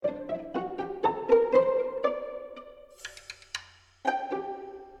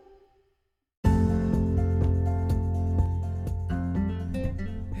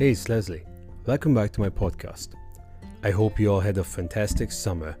Hey, it's Leslie. Welcome back to my podcast. I hope you all had a fantastic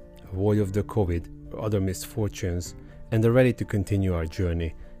summer, void of the COVID or other misfortunes, and are ready to continue our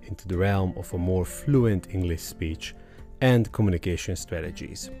journey into the realm of a more fluent English speech and communication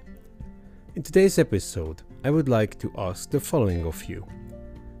strategies. In today's episode, I would like to ask the following of you.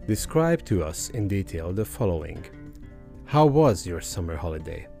 Describe to us in detail the following. How was your summer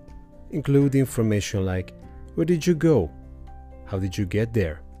holiday? Include information like, where did you go? How did you get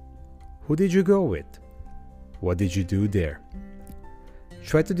there? Who did you go with? What did you do there?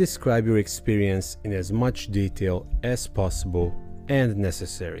 Try to describe your experience in as much detail as possible and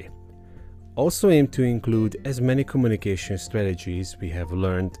necessary. Also aim to include as many communication strategies we have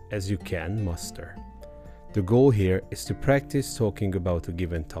learned as you can muster. The goal here is to practice talking about a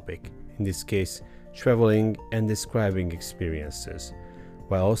given topic, in this case, traveling and describing experiences,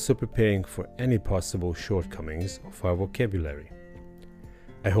 while also preparing for any possible shortcomings of our vocabulary.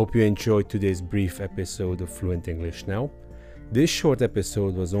 I hope you enjoyed today's brief episode of Fluent English Now. This short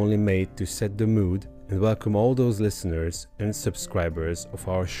episode was only made to set the mood and welcome all those listeners and subscribers of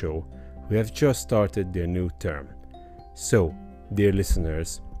our show who have just started their new term. So, dear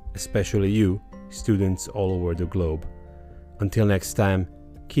listeners, especially you, students all over the globe, until next time,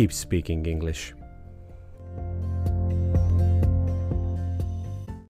 keep speaking English.